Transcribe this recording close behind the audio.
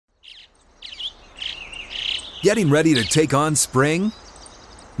Getting ready to take on spring?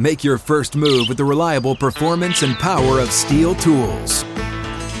 Make your first move with the reliable performance and power of Steel tools.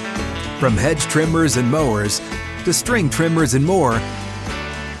 From hedge trimmers and mowers to string trimmers and more,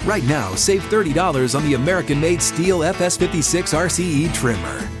 right now save $30 on the American-made Steel FS56 RCE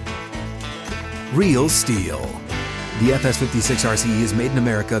trimmer. Real Steel. The FS56 RCE is made in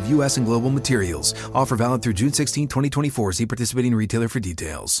America of U.S. and global materials. Offer valid through June 16, 2024. See participating retailer for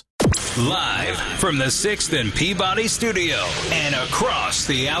details. Live from the 6th and Peabody Studio and across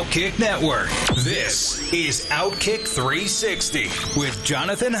the Outkick Network, this is Outkick 360 with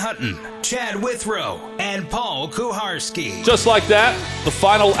Jonathan Hutton, Chad Withrow, and Paul Kuharsky. Just like that, the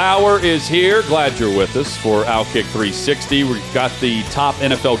final hour is here. Glad you're with us for Outkick 360. We've got the top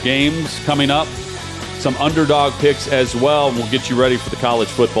NFL games coming up, some underdog picks as well, and we'll get you ready for the college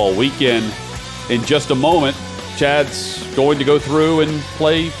football weekend. In just a moment, Chad's going to go through and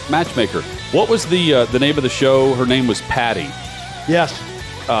play matchmaker. What was the name of the show? Her name was Patty. Yes.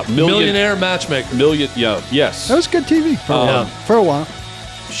 Millionaire Matchmaker. Yes. That was good TV for a while.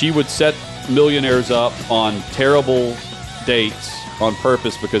 She would set millionaires up on terrible dates on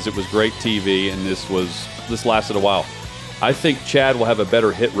purpose because it was great TV, and this lasted a while. I think Chad will have a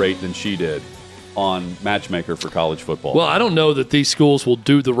better hit rate than she did on matchmaker for college football. Well, I don't know that these schools will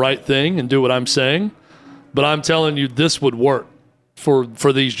do the right thing and do what I'm saying, but I'm telling you this would work for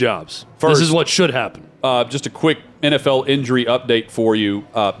these jobs. This is what should happen. Just a quick NFL injury update for you.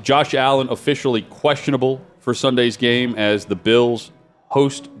 Josh Allen officially questionable for Sunday's game as the Bills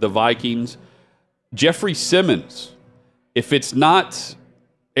host the Vikings. Jeffrey Simmons, if it's not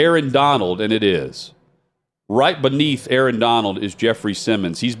Aaron Donald, and it is, right beneath Aaron Donald is Jeffrey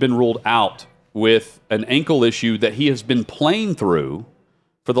Simmons. He's been ruled out with an ankle issue that he has been playing through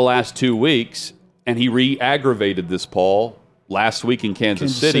for the last 2 weeks, and he re-aggravated this, Paul, last week in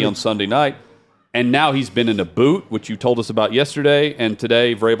Kansas City on Sunday night. And now he's been in a boot, which you told us about yesterday, and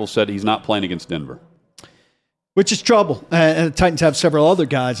today Vrabel said he's not playing against Denver. Which is trouble. And the Titans have several other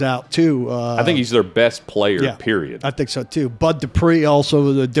guys out, too. I think he's their best player, period. I think so, too. Bud Dupree,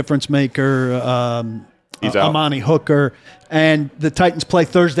 also the difference maker. He's out. Amani Hooker. And the Titans play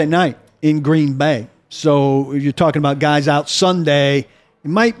Thursday night in Green Bay. So you're talking about guys out Sunday. They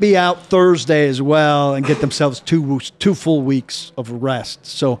might be out Thursday as well and get themselves two full weeks of rest.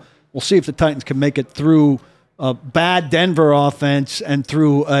 So we'll see if the Titans can make it through a bad Denver offense and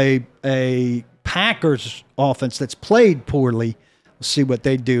through a Packers offense that's played poorly. We'll see what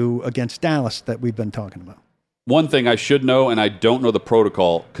they do against Dallas that we've been talking about. One thing I should know, and I don't know the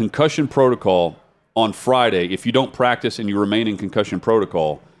protocol, concussion protocol on Friday, if you don't practice and you remain in concussion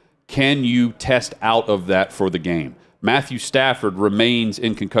protocol, can you test out of that for the game? Matthew Stafford remains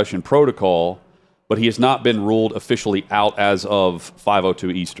in concussion protocol, but he has not been ruled officially out as of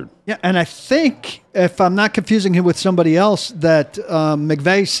 5:02 Eastern. Yeah, and I think, if I'm not confusing him with somebody else, that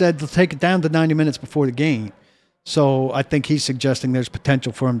McVay said they'll take it down to 90 minutes before the game. So I think he's suggesting there's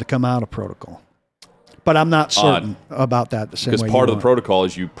potential for him to come out of protocol. But I'm not certain about that the same way because part of the protocol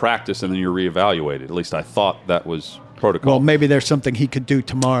is you practice and then you're reevaluated. At least I thought that was protocol. Well, maybe there's something he could do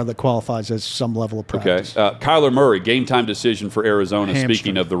tomorrow that qualifies as some level of practice. Okay. Kyler Murray, game time decision for Arizona. Hamstring.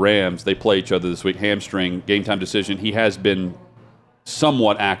 Speaking of the Rams, they play each other this week. Hamstring, game time decision. He has been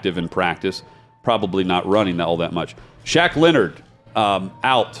somewhat active in practice, probably not running all that much. Shaq Leonard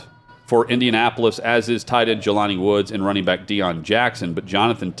out for Indianapolis, as is tight end Jelani Woods and running back Deion Jackson. But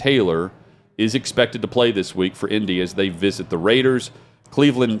Jonathan Taylor is expected to play this week for Indy as they visit the Raiders.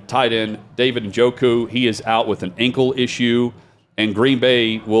 Cleveland tight end David Njoku, he is out with an ankle issue. And Green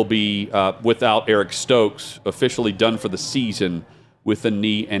Bay will be without Eric Stokes, officially done for the season with a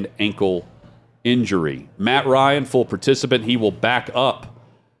knee and ankle injury. Matt Ryan, full participant. He will back up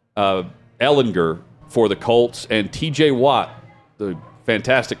Ellinger for the Colts. And T.J. Watt, the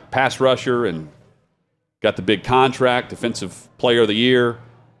fantastic pass rusher and got the big contract, Defensive Player of the Year.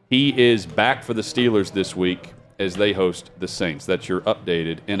 He is back for the Steelers this week as they host the Saints. That's your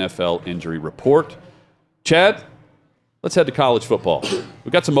updated NFL injury report. Chad, let's head to college football.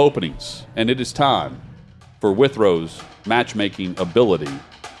 We've got some openings, and it is time for Withrow's matchmaking ability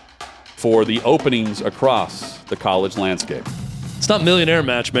for the openings across the college landscape. It's not millionaire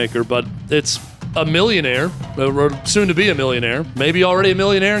matchmaker, but it's a millionaire, or soon to be a millionaire, maybe already a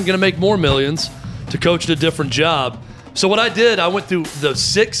millionaire and going to make more millions to coach at a different job. So what I did, I went through the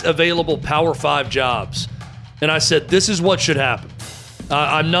 6 available Power 5 jobs, and I said, this is what should happen.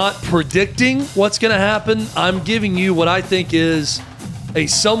 I'm not predicting what's going to happen. I'm giving you what I think is a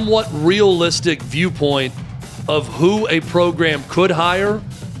somewhat realistic viewpoint of who a program could hire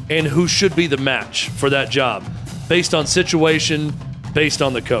and who should be the match for that job, based on situation, based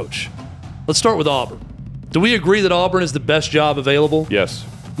on the coach. Let's start with Auburn. Do we agree that Auburn is the best job available? Yes.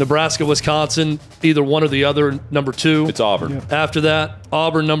 Nebraska, Wisconsin, either one or the other, number 2. It's Auburn. Yeah. After that,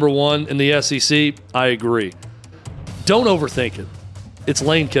 Auburn number 1 in the SEC. I agree. Don't overthink it. It's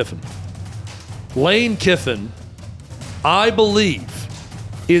Lane Kiffin. Lane Kiffin, I believe,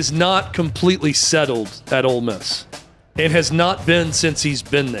 is not completely settled at Ole Miss and has not been since he's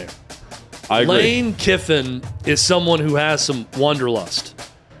been there. I agree. Lane Kiffin is someone who has some wanderlust.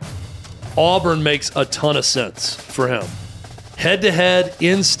 Auburn makes a ton of sense for him. Head-to-head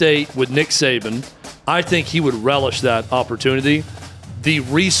in-state with Nick Saban, I think he would relish that opportunity. The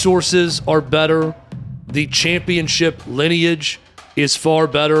resources are better. The championship lineage is far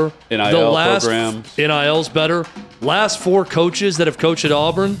better. NIL programs. NIL's better. Last 4 coaches that have coached at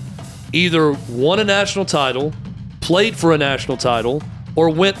Auburn either won a national title, played for a national title, or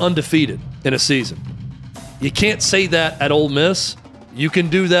went undefeated in a season. You can't say that at Ole Miss. You can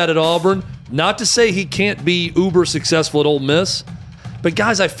do that at Auburn. Not to say he can't be uber successful at Ole Miss, but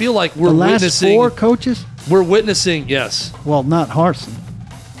guys, I feel like we're The last witnessing. 4 coaches? We're witnessing, yes. Well, not Harsin.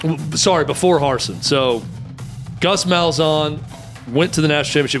 Sorry, before Harsin. So Gus Malzahn went to the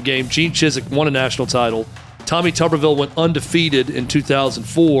national championship game. Gene Chizik won a national title. Tommy Tuberville went undefeated in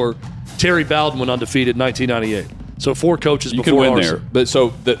 2004. Terry Bowden went undefeated in 1998. So 4 coaches You before can win Harsin. there. But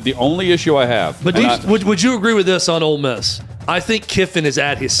so the only issue I have. But and would you agree with this on Ole Miss? I think Kiffin is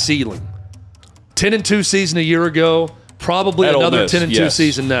at his ceiling. 10-2 season a year ago, probably At Ole another Miss, 10-2 yes.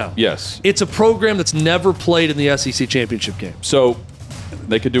 season now. Yes. It's a program that's never played in the SEC championship game. So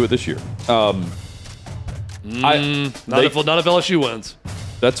they could do it this year. Not if LSU wins.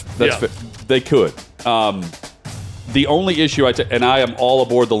 That's Yeah. fair. They could. The only issue and I am all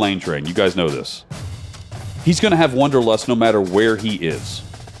aboard the Lane train. You guys know this. He's going to have wanderlust no matter where he is.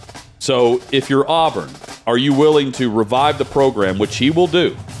 So if you're Auburn, are you willing to revive the program, which he will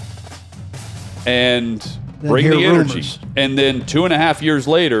do, and bring hear the energy, rumors. and then 2.5 years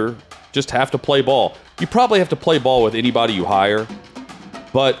later, just have to play ball? You probably have to play ball with anybody you hire,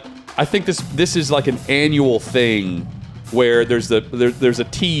 but I think this is like an annual thing where there's a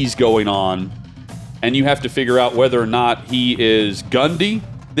tease going on, and you have to figure out whether or not he is Gundy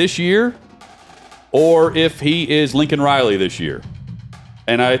this year or if he is Lincoln Riley this year.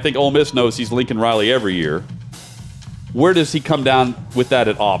 And I think Ole Miss knows he's Lincoln Riley every year. Where does he come down with that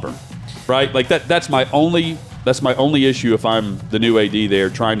at Auburn? Right? Like that's my only issue if I'm the new AD there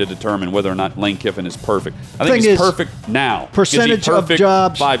trying to determine whether or not Lane Kiffin is perfect. I think Thing he's is, perfect now. percentage Is he of perfect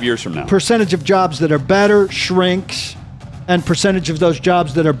jobs 5 years from now? Percentage of jobs that are better shrinks, and percentage of those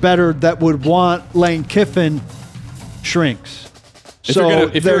jobs that are better that would want Lane Kiffin shrinks. If you're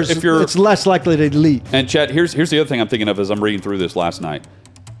gonna- it's less likely to leave. And Chad, here's the other thing I'm thinking of as I'm reading through this last night.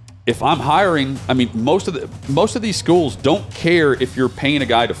 If I'm hiring, I mean, most of these schools don't care if you're paying a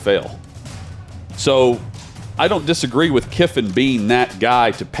guy to fail. So I don't disagree with Kiffin being that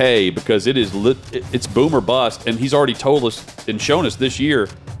guy to pay because it's boom or bust, and he's already told us and shown us this year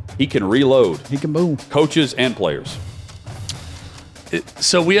he can reload He can boom. coaches and players.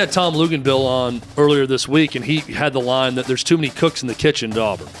 So we had Tom Luganbill on earlier this week, and he had the line that there's too many cooks in the kitchen at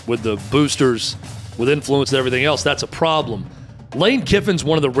Auburn with the boosters, with influence and everything else. That's a problem. Lane Kiffin's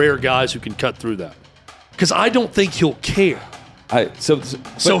one of the rare guys who can cut through that because I don't think he'll care.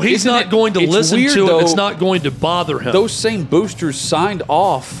 So he's not going to listen to it. It's not going to bother him. Those same boosters signed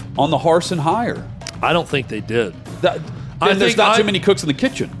off on the Harsin hire. I don't think they did. There's not too many cooks in the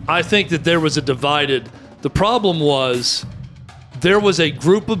kitchen. I think that there was a divided. The problem was there was a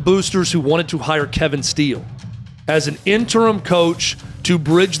group of boosters who wanted to hire Kevin Steele as an interim coach to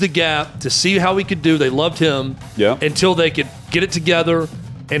bridge the gap to see how he could do. They loved him until they could get it together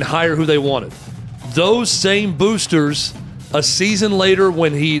and hire who they wanted. Those same boosters, a season later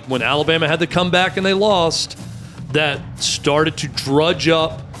when Alabama had the comeback and they lost, that started to drudge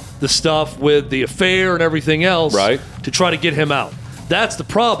up the stuff with the affair and everything else to try to get him out. That's the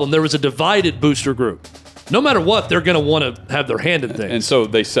problem. There was a divided booster group. No matter what, they're going to want to have their hand in things. And so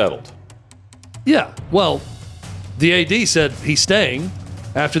they settled. Yeah. Well, the AD said he's staying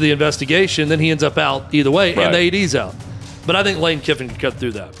after the investigation. Then he ends up out either way, and the AD's out. But I think Lane Kiffin can cut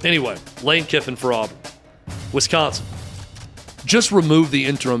through that. Anyway, Lane Kiffin for Auburn. Wisconsin. Just remove the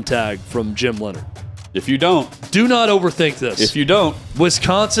interim tag from Jim Leonhard. If you don't. Do not overthink this. If you don't.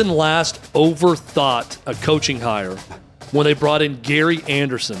 Wisconsin last overthought a coaching hire when they brought in Gary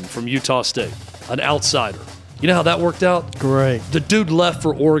Anderson from Utah State, an outsider. You know how that worked out? Great. The dude left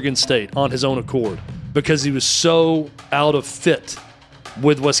for Oregon State on his own accord because he was so out of fit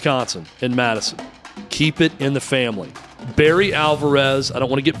with Wisconsin in Madison. Keep it in the family. Barry Alvarez, I don't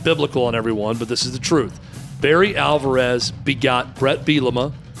want to get biblical on everyone, but this is the truth. Barry Alvarez begot Brett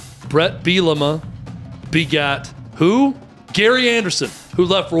Bielema. Brett Bielema begat who? Gary Anderson, who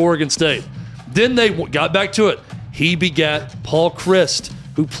left for Oregon State. Then they got back to it. He begat Paul Christ,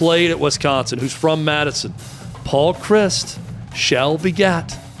 who played at Wisconsin, who's from Madison. Paul Christ shall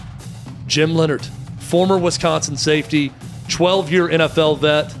begat Jim Leonhard, former Wisconsin safety, 12-year NFL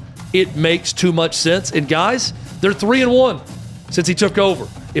vet. It makes too much sense. And guys, they're 3-1 since he took over.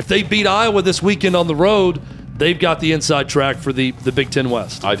 If they beat Iowa this weekend on the road, they've got the inside track for the Big Ten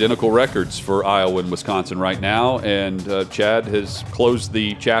West. Identical records for Iowa and Wisconsin right now, and Chad has closed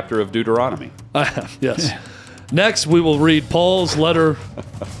the chapter of Deuteronomy. Yes. Yeah. Next, we will read Paul's letter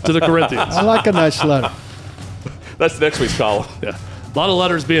to the Corinthians. I like a nice letter. That's next week's column. Yeah. A lot of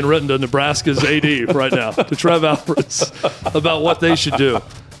letters being written to Nebraska's AD right now, to Trev Alvarez, about what they should do.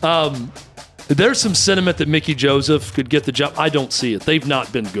 There's some sentiment that Mickey Joseph could get the job. I don't see it. They've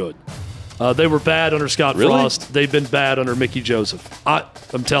not been good. They were bad under Scott Frost. They've been bad under Mickey Joseph.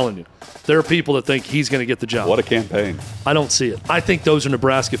 I'm telling you. There are people that think he's going to get the job. What a campaign. I don't see it. I think those are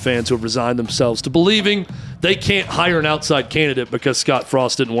Nebraska fans who have resigned themselves to believing they can't hire an outside candidate because Scott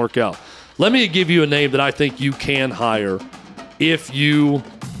Frost didn't work out. Let me give you a name that I think you can hire if you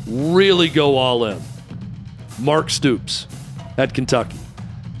really go all in. Mark Stoops at Kentucky.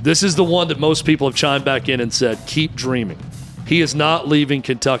 This is the one that most people have chimed back in and said, keep dreaming. He is not leaving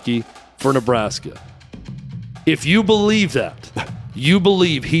Kentucky for Nebraska. If you believe that, you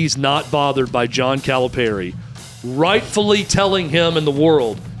believe he's not bothered by John Calipari rightfully telling him and the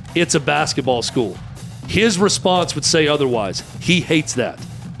world it's a basketball school. His response would say otherwise. He hates that.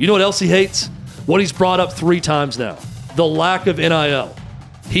 You know what else he hates? What he's brought up 3 times now. The lack of NIL.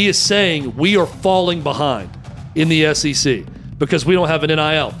 He is saying we are falling behind in the SEC because we don't have an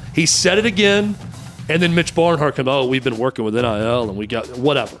NIL. He said it again, and then Mitch Barnhart comes, we've been working with NIL, and we got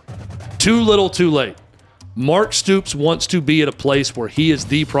whatever. Too little, too late. Mark Stoops wants to be at a place where he is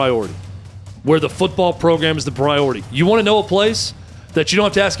the priority, where the football program is the priority. You want to know a place that you don't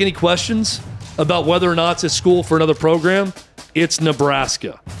have to ask any questions about whether or not it's a school for another program? It's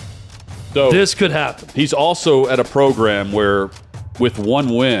Nebraska. So this could happen. He's also at a program where, with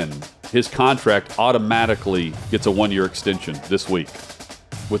one win, his contract automatically gets a 1-year extension this week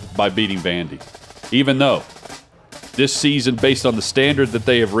by beating Vandy, even though this season, based on the standard that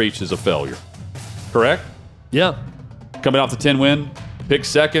they have reached, is a failure. Correct? Yeah. Coming off the 10-win, picked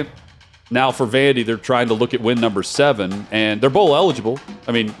second. Now for Vandy, they're trying to look at win number 7, and they're bowl eligible.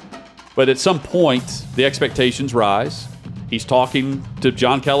 But at some point, the expectations rise. He's talking to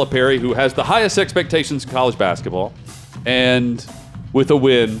John Calipari, who has the highest expectations in college basketball, and with a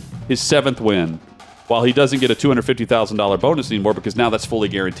win, his 7th win, while he doesn't get a $250,000 bonus anymore because now that's fully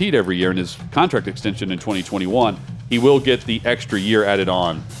guaranteed every year in his contract extension in 2021, he will get the extra year added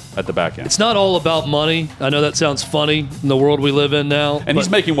on at the back end. It's not all about money. I know that sounds funny in the world we live in now. And he's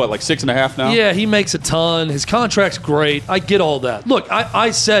making, what, like $6.5 now? Yeah, he makes a ton. His contract's great. I get all that. Look,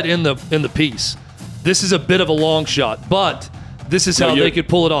 I said in the piece, this is a bit of a long shot, but this is how they could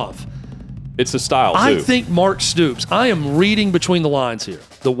pull it off. It's a style, too. I think Mark Stoops, I am reading between the lines here.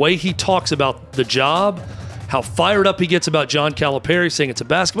 The way he talks about the job, how fired up he gets about John Calipari saying it's a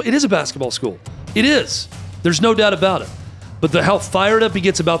basketball. It is a basketball school. It is. There's no doubt about it. But how fired up he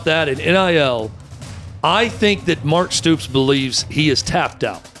gets about that in NIL, I think that Mark Stoops believes he is tapped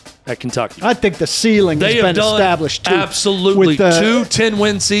out at Kentucky. I think the ceiling has been established, too. Absolutely. 2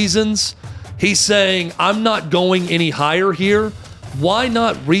 10-win seasons. He's saying, I'm not going any higher here. Why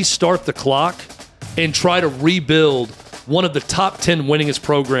not restart the clock and try to rebuild one of the top 10 winningest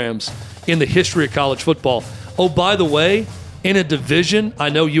programs in the history of college football? Oh, by the way, in a division, I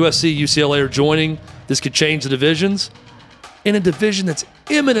know USC, UCLA are joining. This could change the divisions. In a division that's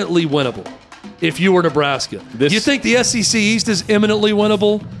imminently winnable if you were Nebraska. Do you think the SEC East is imminently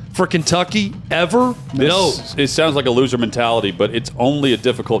winnable for Kentucky ever? No. It sounds like a loser mentality, but it's only a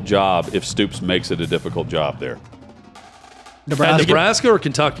difficult job if Stoops makes it a difficult job there. Nebraska or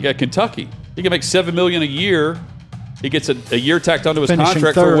Kentucky? Yeah, Kentucky. He can make $7 million a year. He gets a year tacked onto his Finishing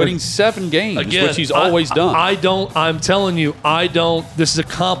contract third. for winning 7 games, Again, which he's always done. I'm telling you, this is a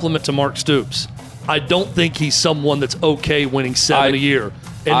compliment to Mark Stoops. I don't think he's someone that's okay winning 7 a year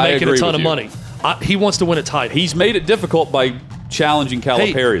and making a ton of money. He wants to win a title. He's made it difficult by challenging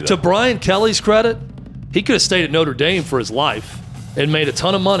Calipari, though. To Brian Kelly's credit, he could have stayed at Notre Dame for his life and made a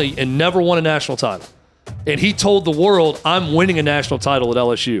ton of money and never won a national title. And he told the world, I'm winning a national title at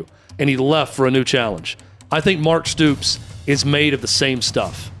LSU. And he left for a new challenge. I think Mark Stoops is made of the same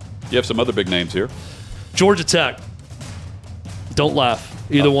stuff. You have some other big names here. Georgia Tech. Don't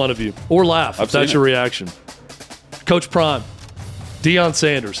laugh, either one of you. Or laugh if that's your reaction. Coach Prime, Deion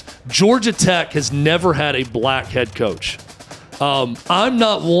Sanders. Georgia Tech has never had a black head coach. I'm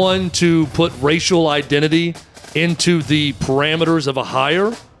not one to put racial identity into the parameters of a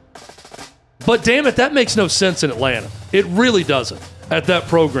hire, but damn it, that makes no sense in Atlanta. It really doesn't at that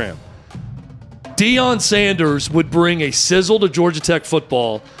program. Deion Sanders would bring a sizzle to Georgia Tech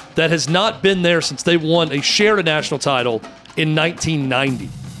football that has not been there since they won a national title in 1990.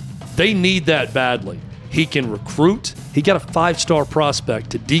 They need that badly. He can recruit. He got a 5-star prospect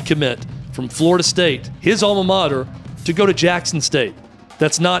to decommit from Florida State, his alma mater, to go to Jackson State.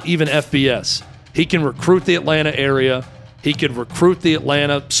 That's not even FBS. He can recruit the Atlanta area. He could recruit the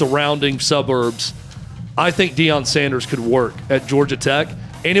Atlanta surrounding suburbs. I think Deion Sanders could work at Georgia Tech,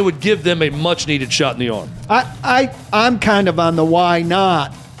 and it would give them a much-needed shot in the arm. I'm kind of on the why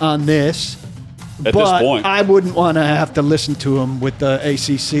not on this. At this point, I wouldn't want to have to listen to him with the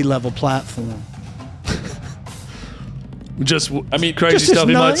ACC level platform. Crazy stuff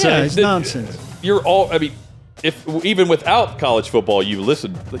he might say. It's nonsense. You're all. I mean, if even without college football, you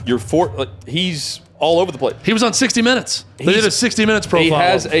listen. He's all over the place. He was on 60 Minutes. They did a 60 Minutes profile. He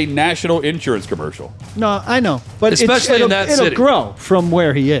has a national insurance commercial. No, I know, but especially in that city, it'll grow from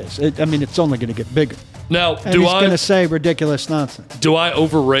where he is. It's only going to get bigger. Now, and he's going to say ridiculous nonsense. Do I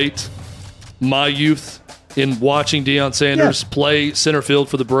overrate my youth in watching Deion Sanders play center field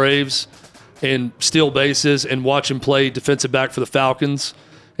for the Braves and steal bases and watch him play defensive back for the Falcons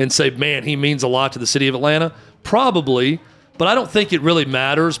and say, man, he means a lot to the city of Atlanta? Probably, but I don't think it really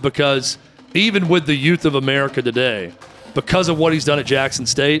matters because even with the youth of America today, because of what he's done at Jackson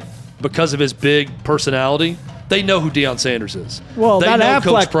State, because of his big personality, they know who Deion Sanders is. Well, they know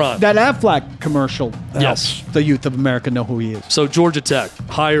Coach Prime. That Aflac commercial helps the youth of America know who he is. So Georgia Tech,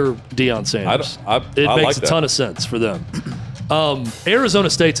 hire Deion Sanders. It makes a ton of sense for them. Arizona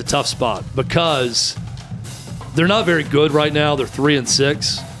State's a tough spot because they're not very good right now. They're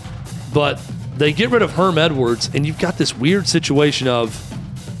 3-6, but they get rid of Herm Edwards, and you've got this weird situation of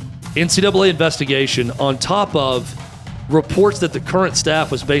NCAA investigation on top of reports that the current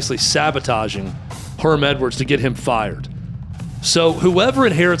staff was basically sabotaging Herm Edwards to get him fired. So whoever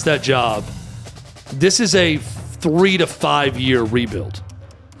inherits that job, this is a 3 to 5 year rebuild.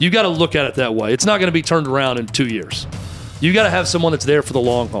 You got to look at it that way. It's not going to be turned around in 2 years. You got to have someone that's there for the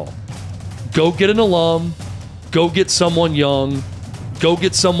long haul. Go get an alum. Go get someone young. Go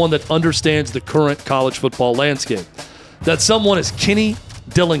get someone that understands the current college football landscape. That someone is Kenny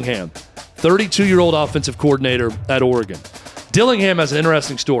Dillingham, 32-year-old offensive coordinator at Oregon. Dillingham has an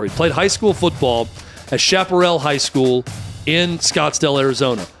interesting story. Played high school football at Chaparral High School in Scottsdale,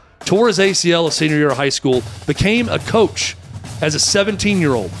 Arizona. Tore his ACL his senior year of high school. Became a coach as a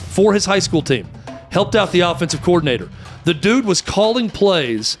 17-year-old for his high school team. Helped out the offensive coordinator. The dude was calling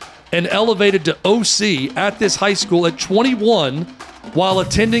plays and elevated to OC at this high school at 21 while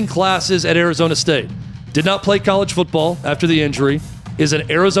attending classes at Arizona State. Did not play college football after the injury. Is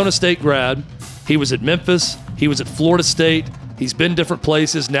an Arizona State grad. He was at Memphis. He was at Florida State. He's been different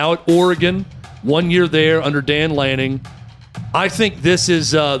places. Now at Oregon. 1 year there under Dan Lanning. I think this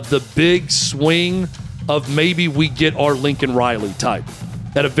is the big swing of maybe we get our Lincoln Riley type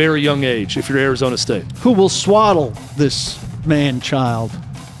at a very young age if you're Arizona State. Who will swaddle this man-child?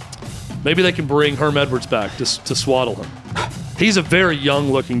 Maybe they can bring Herm Edwards back to swaddle him. He's a very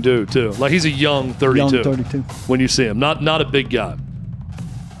young-looking dude, too. Like, he's a young 32. Young 32. When you see him. Not a big guy.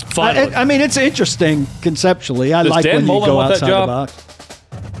 Finally. I mean, it's interesting conceptually. I like when you go outside the box.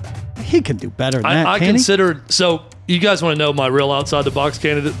 He can do better than that, I considered... So, you guys want to know my real outside-the-box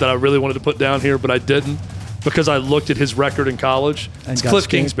candidate that I really wanted to put down here, but I didn't because I looked at his record in college. It's Cliff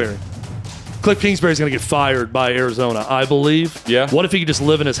Kingsbury. Cliff Kingsbury's going to get fired by Arizona, I believe. Yeah. What if he could just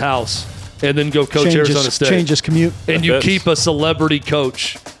live in his house and then go coach Arizona State? Change his commute. And you keep a celebrity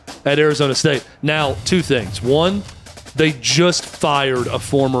coach at Arizona State. Now, two things. One, they just fired a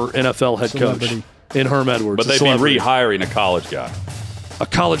former NFL head coach in Herm Edwards. But they'd be rehiring a college guy. A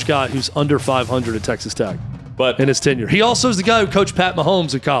college guy who's under 500 at Texas Tech. But in his tenure. He also is the guy who coached Pat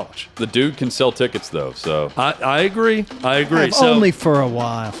Mahomes in college. The dude can sell tickets, though. So I agree. Only for a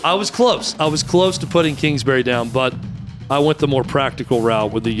while. I was close. I was close to putting Kingsbury down, but I went the more practical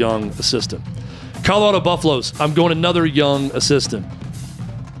route with the young assistant. Colorado Buffaloes, I'm going another young assistant.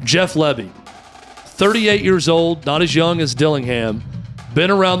 Jeff Levy, 38 years old, not as young as Dillingham,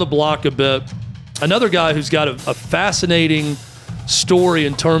 been around the block a bit. Another guy who's got a fascinating story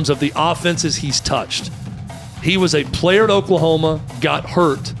in terms of the offenses he's touched. He was a player at Oklahoma, got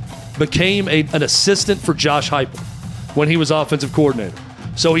hurt, became an assistant for Josh Heupel when he was offensive coordinator.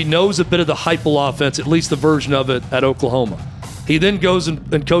 So he knows a bit of the Heupel offense, at least the version of it at Oklahoma. He then goes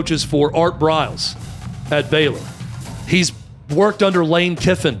and coaches for Art Briles at Baylor. He's worked under Lane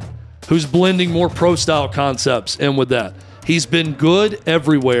Kiffin, who's blending more pro-style concepts in with that. He's been good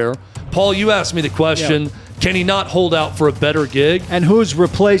everywhere. Paul, you asked me the question, can he not hold out for a better gig? And who's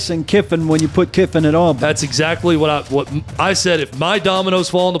replacing Kiffin when you put Kiffin at Auburn? That's exactly what I said. If my dominoes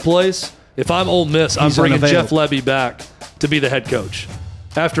fall into place, if I'm Ole Miss, I'm bringing unavailable. Jeff Lebby back to be the head coach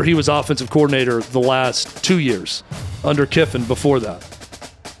after he was offensive coordinator the last 2 years under Kiffin before that.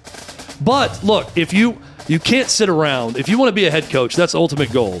 But look, if you can't sit around. If you want to be a head coach, that's the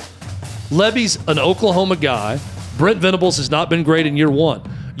ultimate goal. Lebby's an Oklahoma guy. Brent Venables has not been great in year one.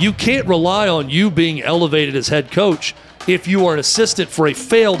 You can't rely on you being elevated as head coach if you are an assistant for a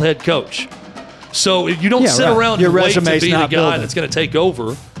failed head coach. So if you don't sit around Your and wait to resume's be the guy not building. that's going to take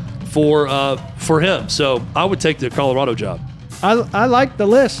over for him. So I would take the Colorado job. I like the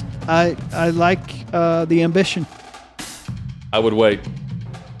list. I like the ambition. I would wait.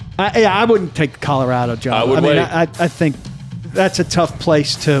 I wouldn't take the Colorado job. I would mean, wait. I think that's a tough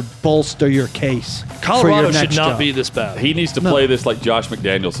place to bolster your case. Colorado for your should next not job. be this bad. He needs to play this like Josh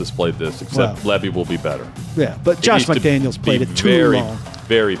McDaniels has played this, except Lebby will be better. Yeah, but He Josh needs to McDaniels played be it too long.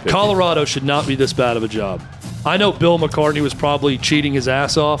 Very picky. Colorado should not be this bad of a job. I know Bill McCartney was probably cheating his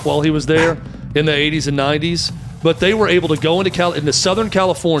ass off while he was there in the 80s and 90s, but they were able to go into Southern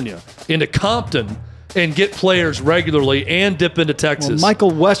California, into Compton, and get players regularly and dip into Texas. Well,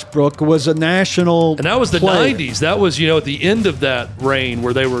 Michael Westbrook was a national And that was the player. 90s. That was, at the end of that reign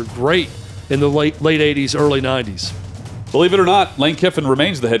where they were great in the late 80s, early 90s. Believe it or not, Lane Kiffin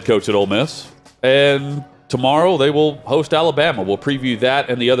remains the head coach at Ole Miss. And tomorrow they will host Alabama. We'll preview that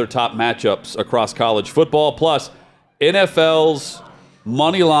and the other top matchups across college football, plus NFL's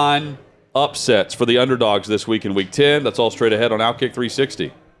money line upsets for the underdogs this week in Week 10. That's all straight ahead on Outkick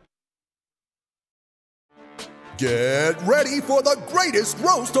 360. Get ready for the greatest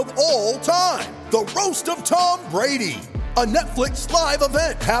roast of all time, the Roast of Tom Brady, a Netflix live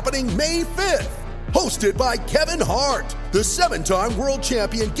event happening May 5th. Hosted by Kevin Hart, the 7-time world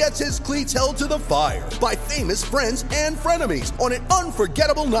champion gets his cleats held to the fire by famous friends and frenemies on an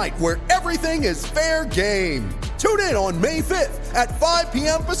unforgettable night where everything is fair game. Tune in on May 5th at 5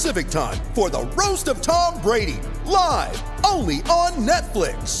 p.m. Pacific time for the Roast of Tom Brady, live only on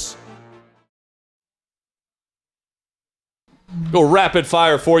Netflix. Go rapid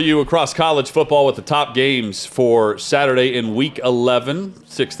fire for you across college football with the top games for Saturday in Week 11.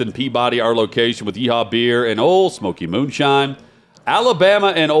 6th and Peabody, our location with Yeehaw Beer and Old Smoky Moonshine.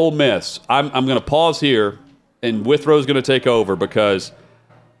 Alabama and Ole Miss. I'm going to pause here, and Withrow's going to take over because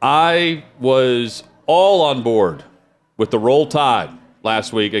I was all on board with the Roll Tide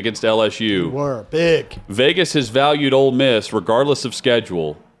last week against LSU. Were big. Vegas has valued Ole Miss, regardless of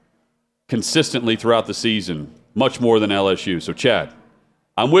schedule, consistently throughout the season, much more than LSU. So, Chad,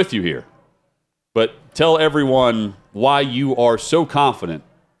 I'm with you here. But tell everyone why you are so confident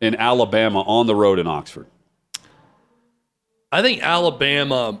in Alabama on the road in Oxford. I think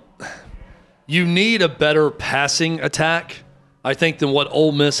Alabama, you need a better passing attack, I think, than what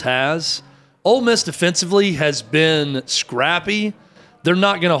Ole Miss has. Ole Miss defensively has been scrappy. They're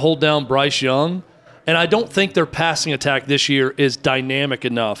not going to hold down Bryce Young. And I don't think their passing attack this year is dynamic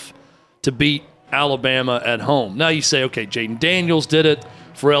enough to beat Alabama at home. Now you say, okay, Jaden Daniels did it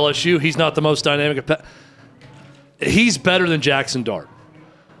for LSU. He's not the most dynamic. He's better than Jackson Dart.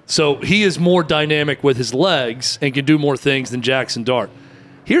 So he is more dynamic with his legs and can do more things than Jackson Dart.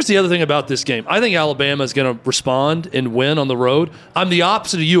 Here's the other thing about this game. I think Alabama is going to respond and win on the road. I'm the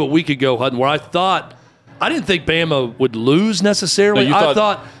opposite of you a week ago, Hutton, where I didn't think Bama would lose necessarily. No, I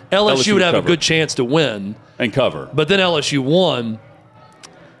thought LSU would have cover. a good chance to win. And cover. But then LSU won.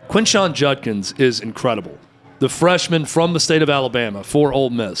 Quinshon Judkins is incredible. The freshman from the state of Alabama for Ole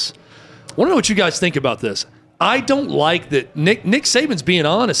Miss. I want to know what you guys think about this. I don't like that Nick Saban's being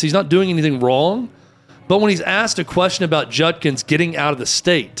honest. He's not doing anything wrong. But when he's asked a question about Judkins getting out of the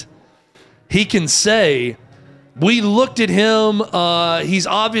state, he can say, we looked at him. He's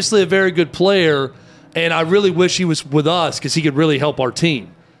obviously a very good player, and I really wish he was with us because he could really help our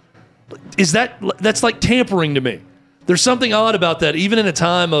team. That's like tampering to me. There's something odd about that, even in a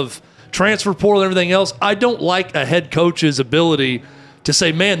time of transfer portal and everything else. I don't like a head coach's ability to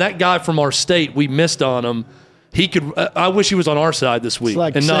say, man, that guy from our state, we missed on him. He could. I wish he was on our side this week It's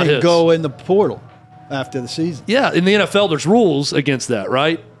like and saying not his. go in the portal after the season. Yeah, in the NFL, there's rules against that,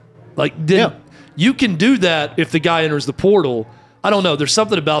 right? You can do that if the guy enters the portal. I don't know. There's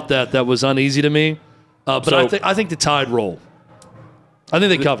something about that was uneasy to me. But I think the Tide roll. I think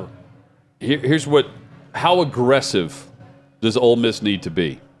they cover. Here's how aggressive does Ole Miss need to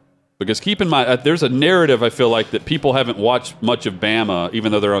be? Because keep in mind, there's a narrative, I feel like, that people haven't watched much of Bama,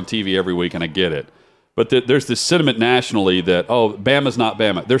 even though they're on TV every week, and I get it. But there's this sentiment nationally that, Bama's not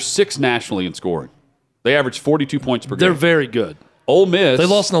Bama. They're 6th nationally in scoring. They average 42 points per game. They're very good. Ole Miss. They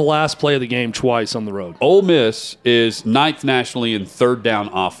lost in the last play of the game twice on the road. Ole Miss is 9th nationally in third down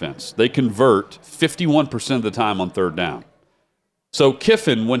offense. They convert 51% of the time on third down. So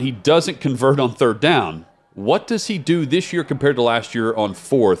Kiffin, when he doesn't convert on third down, what does he do this year compared to last year on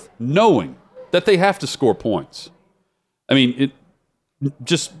fourth, knowing that they have to score points? I mean,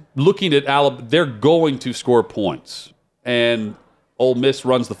 just looking at Alabama, they're going to score points. And Ole Miss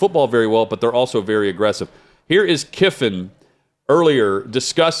runs the football very well, but they're also very aggressive. Here is Kiffin earlier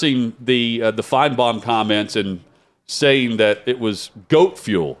discussing the Feinbaum comments and saying that it was goat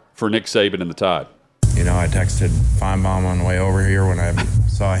fuel for Nick Saban and the Tide. You know, I texted Feinbaum on the way over here when I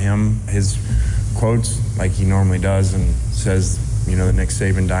saw him. His quotes, like he normally does, and says, you know, the Nick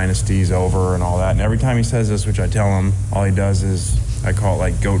Saban dynasty's over and all that. And every time he says this, which I tell him, all he does is, I call it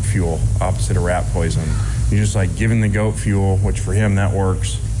like goat fuel, opposite of rat poison. You just like giving the goat fuel, which for him that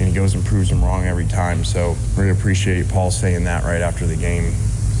works, and he goes and proves them wrong every time. So really appreciate Paul saying that right after the game.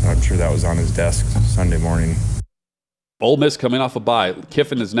 So I'm sure that was on his desk Sunday morning. Ole Miss coming off a bye.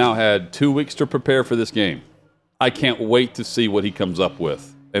 Kiffin has now had 2 weeks to prepare for this game. I can't wait to see what he comes up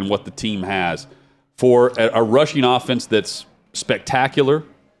with and what the team has for a rushing offense that's spectacular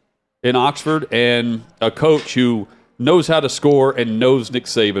in Oxford and a coach who knows how to score and knows Nick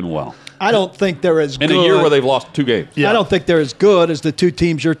Saban well. I don't think they're as good. In a year where they've lost 2 games. I don't think they're as good as the 2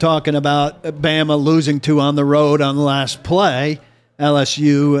 teams you're talking about, Bama losing to on the road on the last play,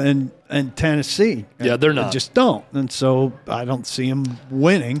 LSU and Tennessee. Yeah, they're not. They just don't. And so I don't see them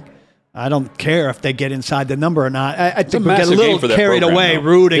winning. I don't care if they get inside the number or not. I think we get a little carried away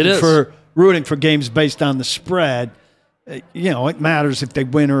rooting for games based on the spread. You know, it matters if they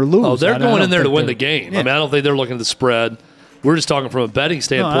win or lose. Oh, they're going in there to win the game. Yeah. I mean, I don't think they're looking at the spread. We're just talking from a betting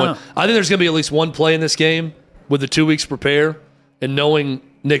standpoint. I think there's going to be at least one play in this game with the 2 weeks prepare and knowing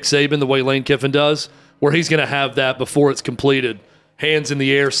Nick Saban the way Lane Kiffin does, where he's going to have that before it's completed, hands in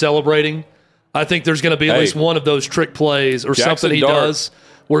the air celebrating. I think there's going to be at least one of those trick plays or Jackson something he Dart does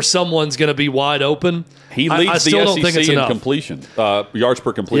where someone's going to be wide open. He leads the SEC in completion, yards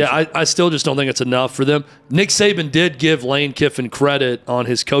per completion. Yeah, I still just don't think it's enough for them. Nick Saban did give Lane Kiffin credit on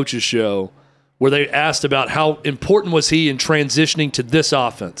his coach's show where they asked about how important was he in transitioning to this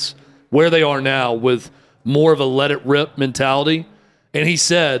offense, where they are now with more of a let-it-rip mentality. And he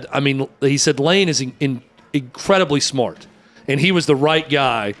said Lane is incredibly smart, and he was the right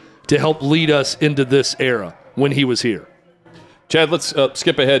guy to help lead us into this era when he was here. Chad, let's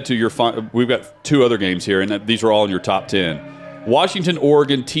skip ahead to we've got 2 other games here, and these are all in your top 10. Washington,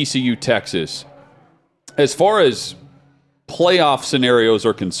 Oregon, TCU, Texas. As far as playoff scenarios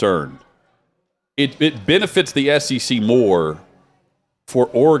are concerned, it benefits the SEC more for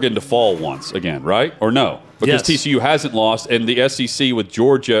Oregon to fall once again, right? Or no? Because yes. TCU hasn't lost, and the SEC with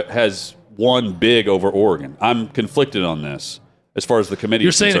Georgia has won big over Oregon. I'm conflicted on this as far as the committee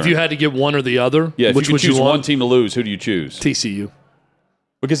is concerned. You're saying if you had to get one or the other? Yeah, if which you could choose want? one team to lose, who do you choose? TCU.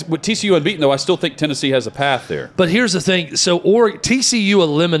 Because with TCU unbeaten, though, I still think Tennessee has a path there. But here's the thing. So TCU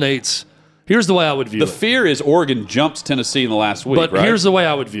eliminates – here's the way I would view it. The fear is Oregon jumps Tennessee in the last week, But right? here's the way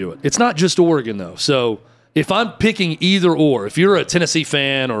I would view it. It's not just Oregon, though. So if I'm picking either or, if you're a Tennessee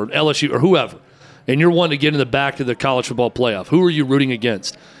fan or LSU or whoever, and you're wanting to get in the back of the college football playoff, who are you rooting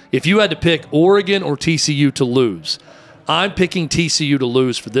against? If you had to pick Oregon or TCU to lose, I'm picking TCU to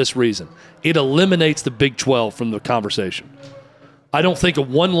lose for this reason. It eliminates the Big 12 from the conversation. I don't think a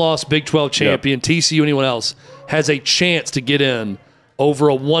one-loss Big 12 champion, TCU, anyone else, has a chance to get in over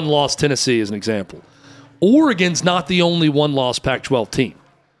a one-loss Tennessee, as an example. Oregon's not the only one-loss Pac-12 team.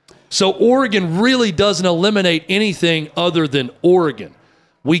 So Oregon really doesn't eliminate anything other than Oregon.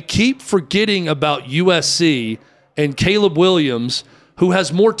 We keep forgetting about USC and Caleb Williams, who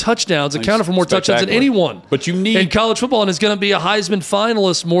has more touchdowns, accounted for more touchdowns than anyone but you need, in college football, and is going to be a Heisman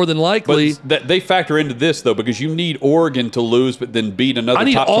finalist more than likely. But they factor into this, though, because you need Oregon to lose but then beat another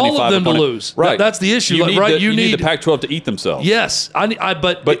top 25 I need all of them opponent. to lose. Right. That's the issue. You need the the Pac-12 to eat themselves. Yes.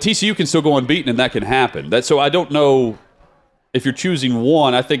 But TCU can still go unbeaten, and that can happen. So I don't know if you're choosing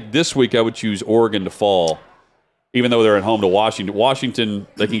one. I think this week I would choose Oregon to fall, even though they're at home to Washington. Washington,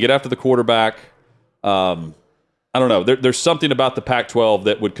 they can get after the quarterback. I don't know. There's something about the Pac-12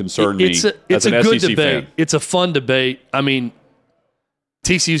 that would concern me as an good SEC debate. fan. It's a fun debate. I mean,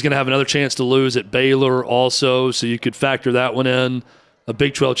 TCU's going to have another chance to lose at Baylor also, so you could factor that one in, a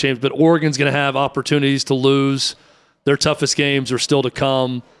Big 12 champion. But Oregon's going to have opportunities to lose. Their toughest games are still to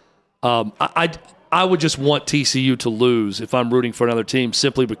come. I would just want TCU to lose if I'm rooting for another team,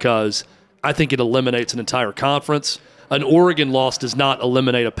 simply because I think it eliminates an entire conference. An Oregon loss does not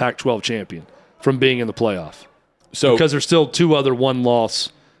eliminate a Pac-12 champion from being in the playoff. So, because there's still 2 other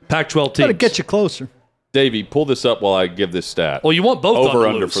one-loss Pac-12 teams. That'll get you closer. Davey, pull this up while I give this stat. Well, you want both over on the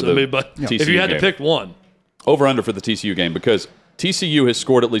under loose, for the but TCU if you had game. to pick one. Over under for the TCU game, because TCU has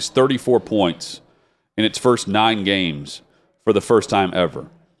scored at least 34 points in its first 9 games for the first time ever.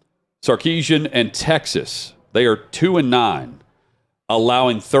 Sarkisian and Texas, they are 2-9,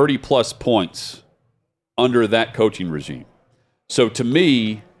 allowing 30-plus points under that coaching regime. So to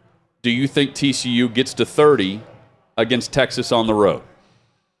me, do you think TCU gets to 30 against Texas on the road,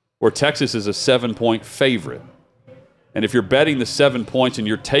 where Texas is a 7-point favorite? And if you're betting the 7 points and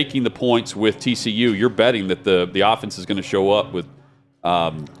you're taking the points with TCU, you're betting that the offense is going to show up with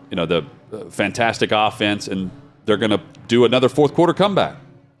the fantastic offense, and they're going to do another fourth quarter comeback.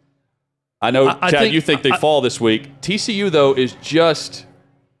 I know, Chad, you think they fall this week. TCU, though, is just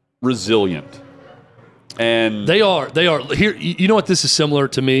resilient. And They are. Here, you know what this is similar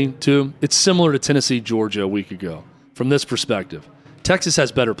to me to? It's similar to Tennessee, Georgia a week ago from this perspective. Texas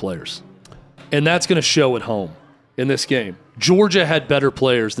has better players, and that's going to show at home in this game. Georgia had better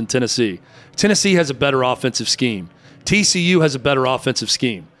players than Tennessee. Tennessee has a better offensive scheme. TCU has a better offensive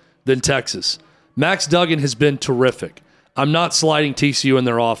scheme than Texas. Max Duggan has been terrific. I'm not sliding TCU in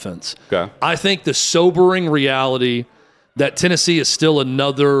their offense. Okay. I think the sobering reality that Tennessee is still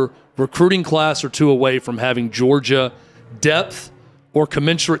another recruiting class or two away from having Georgia depth or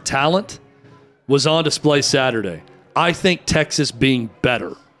commensurate talent was on display Saturday. I think Texas being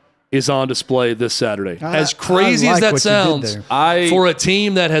better is on display this Saturday. As crazy as that sounds, for a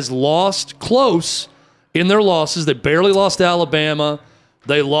team that has lost close in their losses, they barely lost to Alabama.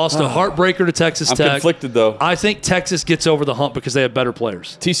 They lost a heartbreaker to Texas Tech. I'm conflicted, though. I think Texas gets over the hump because they have better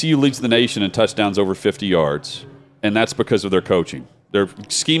players. TCU leads the nation in touchdowns over 50 yards, and that's because of their coaching. They're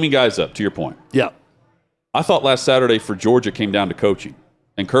scheming guys up, to your point. Yeah. I thought last Saturday for Georgia came down to coaching.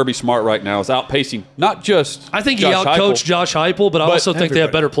 And Kirby Smart right now is outpacing not just I think Josh he outcoached Heupel, Josh Heupel, but I also think they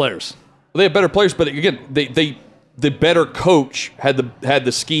have better players. They have better players, but again, the better coach had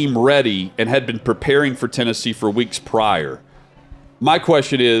the scheme ready and had been preparing for Tennessee for weeks prior. My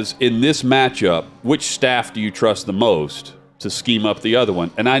question is, in this matchup, which staff do you trust the most to scheme up the other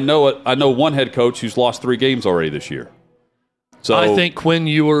one? And I know one head coach who's lost 3 games already this year. So I think Quinn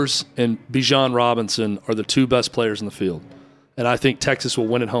Ewers and Bijan Robinson are the 2 best players in the field. And I think Texas will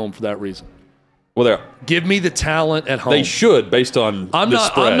win at home for that reason. Well, give me the talent at home. They should, based on the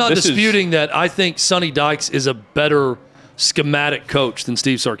spread. I'm not disputing that. I think Sonny Dykes is a better schematic coach than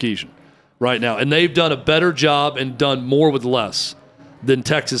Steve Sarkisian right now. And they've done a better job and done more with less than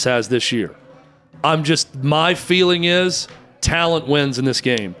Texas has this year. My feeling is talent wins in this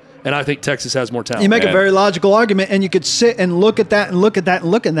game. And I think Texas has more talent. You make a very logical argument, and you could sit and look at that and look at that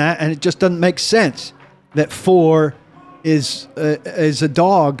and look at that, and it just doesn't make sense that 4 is a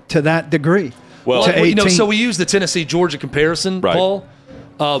dog to that degree. Well, so we use the Tennessee-Georgia comparison, right. Paul.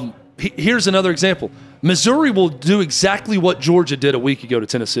 Here's another example. Missouri will do exactly what Georgia did a week ago to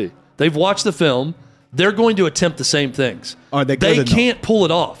Tennessee. They've watched the film. They're going to attempt the same things. Are they good They enough? can't pull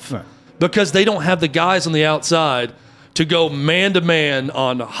it off because they don't have the guys on the outside to go man-to-man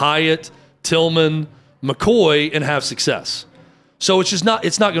on Hyatt, Tillman, McCoy, and have success. So it's not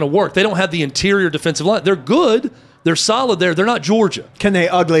going to work. They don't have the interior defensive line. They're good. They're solid there. They're not Georgia. Can they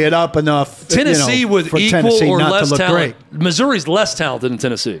ugly it up enough? Tennessee with for equal Tennessee or not less to look talent. great? Missouri's less talented than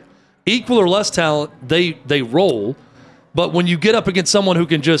Tennessee. Equal or less talent, they roll. But when you get up against someone who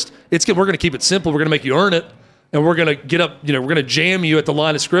can we're going to keep it simple. We're going to make you earn it, and we're going to get up. We're going to jam you at the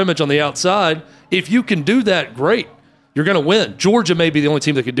line of scrimmage on the outside. If you can do that, great. You're going to win. Georgia may be the only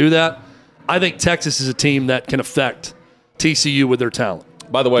team that can do that. I think Texas is a team that can affect TCU with their talent.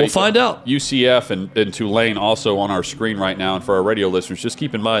 By the way, we'll find out. UCF and Tulane also on our screen right now. And for our radio listeners, just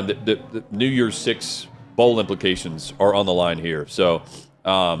keep in mind that the New Year's 6 bowl implications are on the line here. So,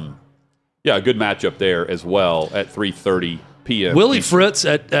 a good matchup there as well at 3:30 p.m. Willie Fritz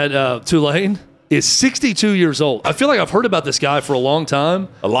at Tulane is 62 years old. I feel like I've heard about this guy for a long time.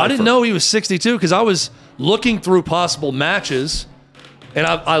 I didn't know he was 62 because I was looking through possible matches. And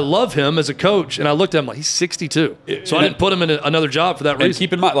I love him as a coach, and I looked at him like he's 62. So I didn't put him in another job for that reason. And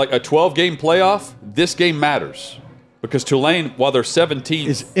keep in mind, like a 12-game playoff, this game matters because Tulane, while they're 17th,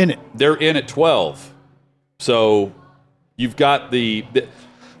 is in it. They're in at 12. So you've got the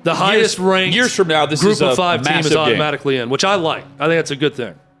highest ranked years from now. This group is of a 5 team is massive game. automatically in, which I like. I think that's a good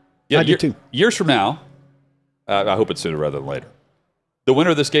thing. Yeah, I do too. Years from now, I hope it's sooner rather than later. The winner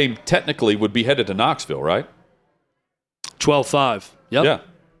of this game technically would be headed to Knoxville, right? 12-5. Yep.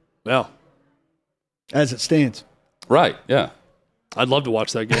 Yeah. As it stands. Right, yeah. I'd love to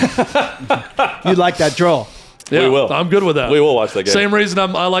watch that game. You'd like that draw. Yeah, We will. I'm good with that. We will watch that game. Same reason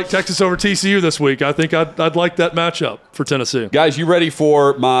I like Texas over TCU this week. I think I'd like that matchup for Tennessee. Guys, you ready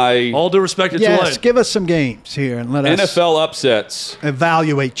for my All due respect to Yes, Tulane. give us some games here and let us NFL upsets?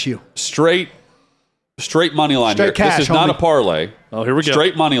 evaluate you. Straight money line Straight here. cash, This is not homie. a parlay. Oh, here we go.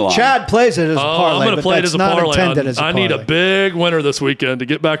 Straight money line. Chad plays it as a Oh, parlay, I'm going to but play it that's as a not parlay. intended as a I parlay. need a big winner this weekend to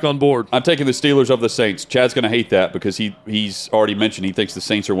get back on board. I'm taking the Steelers over the Saints. Chad's going to hate that because he's already mentioned he thinks the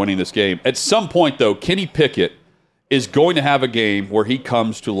Saints are winning this game. At some point, though, Kenny Pickett is going to have a game where he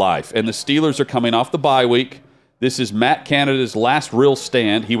comes to life. And the Steelers are coming off the bye week. This is Matt Canada's last real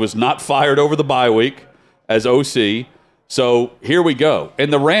stand. He was not fired over the bye week as OC. So here we go.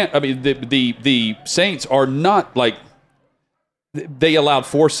 And the Saints are not like they allowed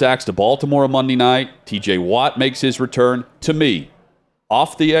 4 sacks to Baltimore on Monday night. TJ Watt makes his return. To me,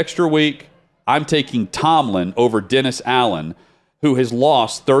 off the extra week, I'm taking Tomlin over Dennis Allen, who has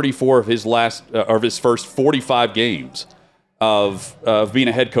lost 34 of his first 45 games of being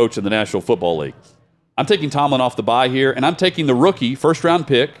a head coach in the National Football League. I'm taking Tomlin off the bye here, and I'm taking the rookie first-round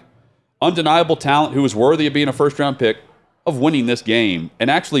pick, undeniable talent who is worthy of being a first-round pick, of winning this game and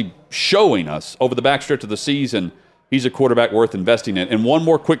actually showing us over the backstretch of the season he's a quarterback worth investing in. And one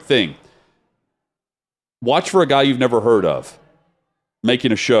more quick thing. Watch for a guy you've never heard of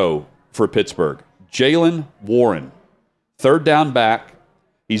making a show for Pittsburgh. Jaylen Warren. Third down back.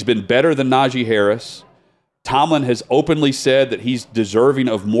 He's been better than Najee Harris. Tomlin has openly said that he's deserving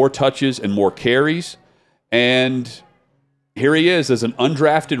of more touches and more carries. And here he is as an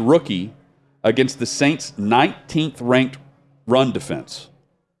undrafted rookie against the Saints' 19th ranked run defense.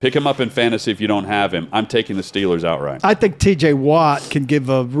 Pick him up in fantasy if you don't have him. I'm taking the Steelers outright. I think TJ Watt can give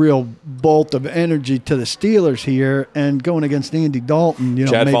a real bolt of energy to the Steelers here, and going against Andy Dalton,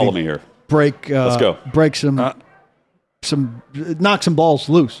 Chad, maybe follow me here. Let's go. Break knock some balls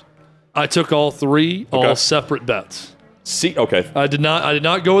loose. I took all three, all separate bets. Okay. I did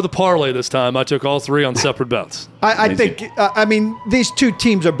not go with a parlay this time. I took all three on separate bets. I think, these two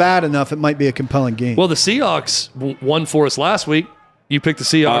teams are bad enough. It might be a compelling game. Well, the Seahawks won for us last week. You picked the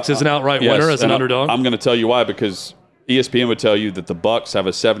Seahawks as an outright winner, as an underdog. I'm going to tell you why, because ESPN would tell you that the Bucs have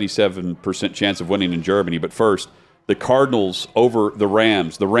a 77% chance of winning in Germany. But first, the Cardinals over the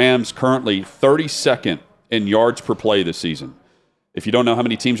Rams. The Rams currently 32nd in yards per play this season. If you don't know how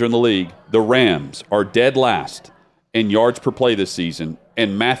many teams are in the league, the Rams are dead last in yards per play this season,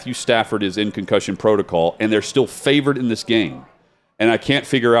 and Matthew Stafford is in concussion protocol, and they're still favored in this game. And I can't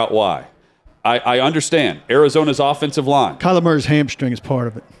figure out why. I understand Arizona's offensive line. Kyler Murray's hamstring is part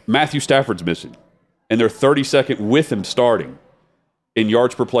of it. Matthew Stafford's missing, and they're 32nd with him starting in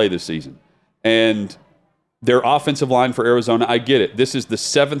yards per play this season. And their offensive line for Arizona, I get it. This is the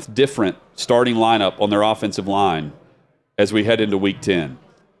 7th different starting lineup on their offensive line as we head into Week 10.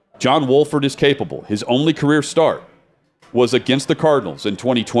 John Wolford is capable. His only career start was against the Cardinals in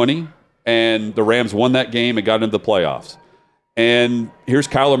 2020, and the Rams won that game and got into the playoffs. And here's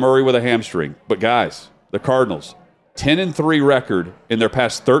Kyler Murray with a hamstring. But guys, the Cardinals, 10-3 record in their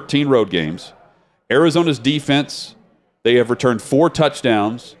past 13 road games. Arizona's defense, they have returned 4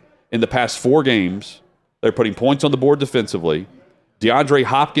 touchdowns in the past 4 games. They're putting points on the board defensively. DeAndre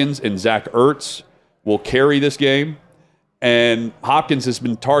Hopkins and Zach Ertz will carry this game. And Hopkins has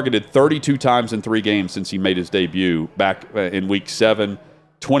been targeted 32 times in 3 games since he made his debut back in Week 7.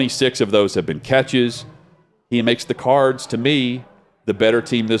 26 of those have been catches. He makes the Cards, to me, the better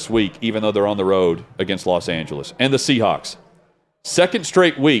team this week, even though they're on the road against Los Angeles. And the Seahawks. Second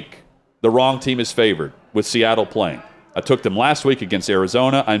straight week, the wrong team is favored with Seattle playing. I took them last week against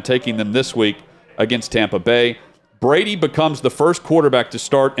Arizona. I'm taking them this week against Tampa Bay. Brady becomes the first quarterback to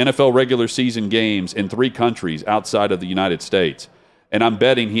start NFL regular season games in 3 countries outside of the United States. And I'm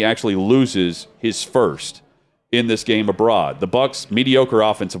betting he actually loses his first in this game abroad. The Bucs, mediocre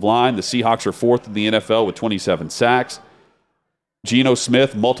offensive line. The Seahawks are 4th in the NFL with 27 sacks. Geno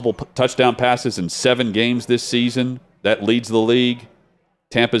Smith, multiple touchdown passes in 7 games this season. That leads the league.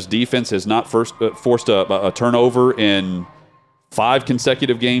 Tampa's defense has not forced a turnover in 5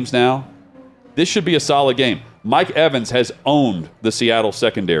 consecutive games now. This should be a solid game. Mike Evans has owned the Seattle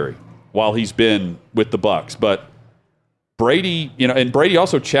secondary while he's been with the Bucs, but Brady, and Brady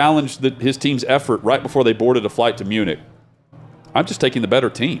also challenged his team's effort right before they boarded a flight to Munich. I'm just taking the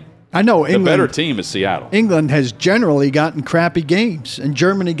better team. I know the better team is Seattle. England has generally gotten crappy games, and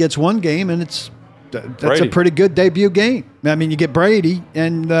Germany gets 1 game, and that's Brady. A pretty good debut game. I mean, you get Brady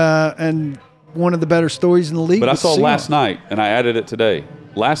and one of the better stories in the league. But I saw last night, and I added it today.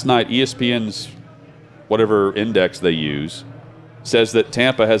 Last night, ESPN's whatever index they use says that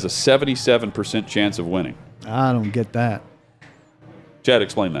Tampa has a 77% chance of winning. I don't get that. Chad,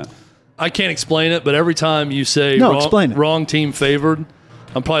 explain that. I can't explain it, but every time you say explain it. wrong team favored,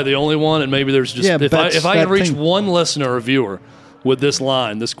 I'm probably the only one, and maybe there's just if I can reach one listener or viewer with this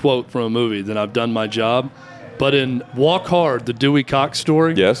line, this quote from a movie, then I've done my job. But in Walk Hard, the Dewey Cox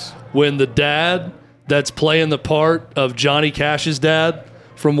story, Yes. when the dad that's playing the part of Johnny Cash's dad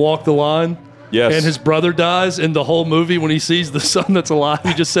from Walk the Line, Yes. and his brother dies in the whole movie, when he sees the son that's alive,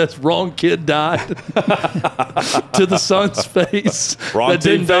 he just says, "Wrong kid died," to the son's face Wrong that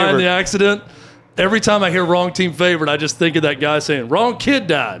team didn't die in favored. the accident. Every time I hear "wrong team favored," I just think of that guy saying, "Wrong kid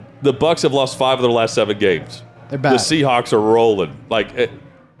died." The Bucs have lost 5 of their last 7 games. They're bad. The Seahawks are rolling.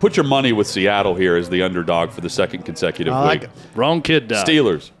 Put your money with Seattle here as the underdog for the second consecutive I like week. it. Wrong kid died.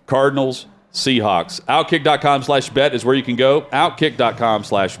 Steelers, Cardinals, Seahawks. Outkick.com/bet is where you can go.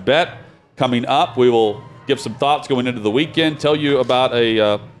 Outkick.com/bet. Coming up, we will give some thoughts going into the weekend, tell you about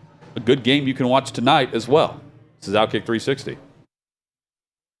a good game you can watch tonight as well. This is Outkick 360.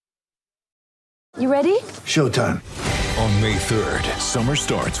 You ready? Showtime. On May 3rd, summer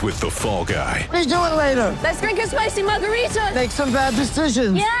starts with The Fall Guy. Let's do it later. Let's drink a spicy margarita. Make some bad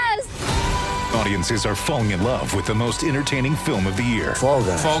decisions. Yes. Audiences are falling in love with the most entertaining film of the year. Fall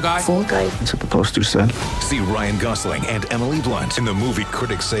Guy. Fall Guy? Fall guy. That's what the poster said. See Ryan Gosling and Emily Blunt in the movie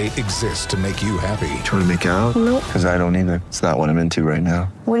critics say exists to make you happy. Trying to make it out? Nope. Because I don't either. It's not what I'm into right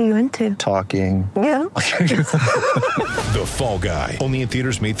now. What are you into? Talking. Yeah. The Fall Guy. Only in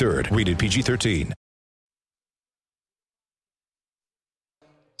theaters May 3rd. Rated PG-13.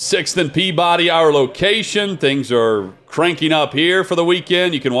 6th and Peabody, our location. Things are cranking up here for the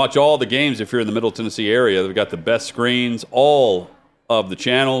weekend. You can watch all the games if you're in the Middle Tennessee area. They've got the best screens, all of the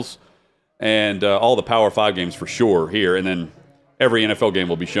channels, and all the Power 5 games for sure here. And then every NFL game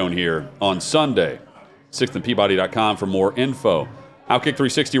will be shown here on Sunday. 6thandpeabody.com for more info. Outkick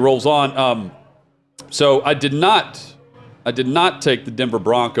 360 rolls on. So I did not take the Denver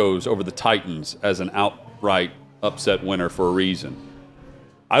Broncos over the Titans as an outright upset winner for a reason.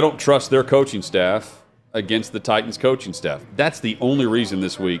 I don't trust their coaching staff against the Titans coaching staff. That's the only reason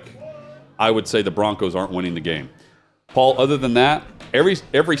this week I would say the Broncos aren't winning the game. Paul, other than that,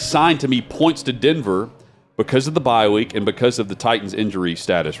 every sign to me points to Denver because of the bye week and because of the Titans injury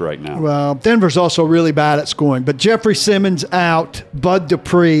status right now. Well, Denver's also really bad at scoring, but Jeffrey Simmons out, Bud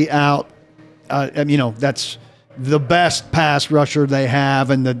Dupree out. That's the best pass rusher they have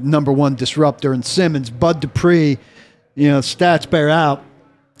and the number one disruptor in Simmons. Bud Dupree, stats bear out.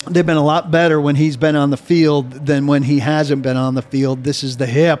 They've been a lot better when he's been on the field than when he hasn't been on the field. This is the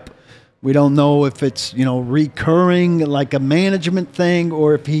hip. We don't know if it's, recurring like a management thing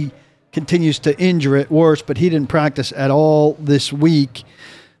or if he continues to injure it worse, but he didn't practice at all this week.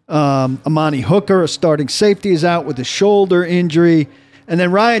 Amani Hooker, a starting safety, is out with a shoulder injury. And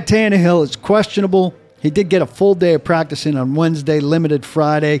then Ryan Tannehill is questionable. He did get a full day of practicing on Wednesday, limited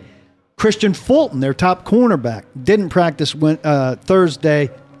Friday. Christian Fulton, their top cornerback, didn't practice Thursday,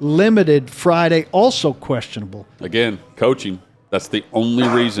 limited Friday, also questionable. Again, coaching. That's the only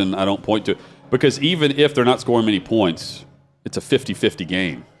reason I don't point to. Because even if they're not scoring many points, it's a 50-50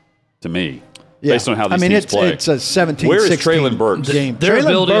 game to me. Yeah. Based on how these teams play. It's a 17-16 Where is Treylon Burks? game. Their Treylon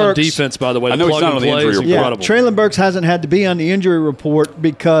ability on Burks- defense, by the way, I to know he's plug not and on the play injury is report. incredible. Treylon Burks hasn't had to be on the injury report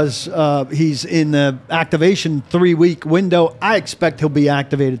because he's in the activation 3-week window. I expect he'll be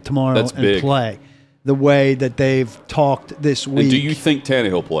activated tomorrow That's and big. play the way that they've talked this week. And do you think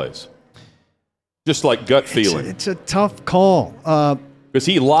Tannehill plays? Just like gut feeling. It's a tough call. Because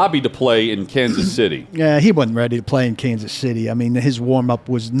he lobbied to play in Kansas City. Yeah, he wasn't ready to play in Kansas City. I mean, his warm-up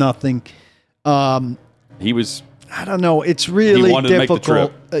was nothing. He was... I don't know. It's really He wanted to make the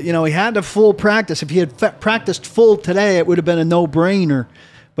difficult. trip. He had a full practice. If he had practiced full today, it would have been a no-brainer.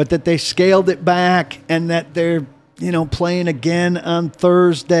 But that they scaled it back and that they're, playing again on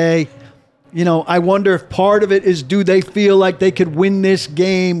Thursday. I wonder if part of it is, do they feel like they could win this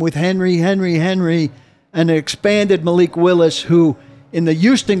game with Henry, and an expanded Malik Willis, who in the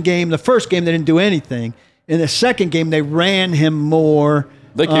Houston game, the first game, they didn't do anything. In the second game, they ran him more.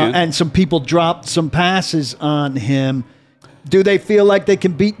 They can. And some people dropped some passes on him. Do they feel like they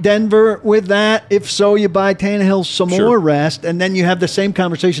can beat Denver with that? If so, you buy Tannehill some Sure. more rest, and then you have the same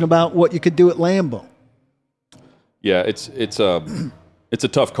conversation about what you could do at Lambeau. Yeah, it's a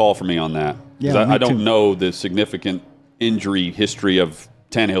tough call for me on that. 'Cause Yeah, me I don't too. know the significant injury history of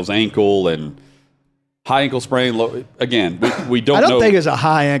Tannehill's ankle and high ankle sprain. Again, we don't know. I don't think it's a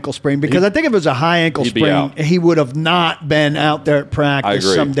high ankle sprain because I think if it was a high ankle he'd be sprain, out. he would have not been out there at I practice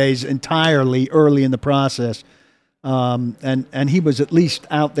agree. some days entirely early in the process. And he was at least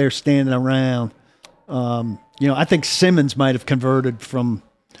out there standing around. I think Simmons might have converted from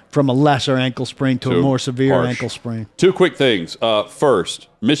from a lesser ankle sprain to a more severe harsh. ankle sprain. 2 quick things. First,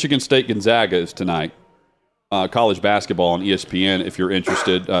 Michigan State Gonzaga is tonight. College basketball on ESPN if you're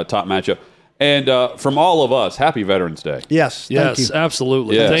interested. Top matchup. And from all of us, happy Veterans Day. Yes, thank you.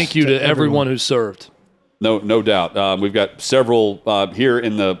 Absolutely. Yes. Thank you to everyone who served. No doubt. We've got several here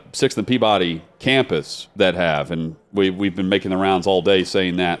in the 6th and Peabody campus that have, and we've been making the rounds all day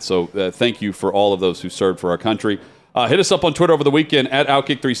saying that. So thank you for all of those who served for our country. Hit us up on Twitter over the weekend at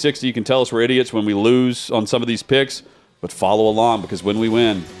Outkick360. You can tell us we're idiots when we lose on some of these picks, but follow along because when we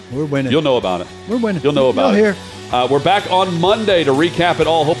win, we're winning. You'll know about it. We're winning. You'll know about You'll it. hear. We're back on Monday to recap it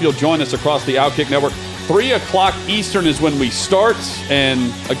all. Hope you'll join us across the Outkick Network. 3 o'clock Eastern is when we start.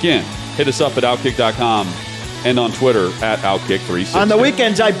 And again, hit us up at Outkick.com and on Twitter at Outkick360. On the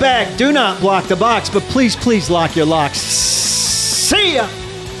weekends, I beg, do not block the box, but please, please lock your locks. See ya!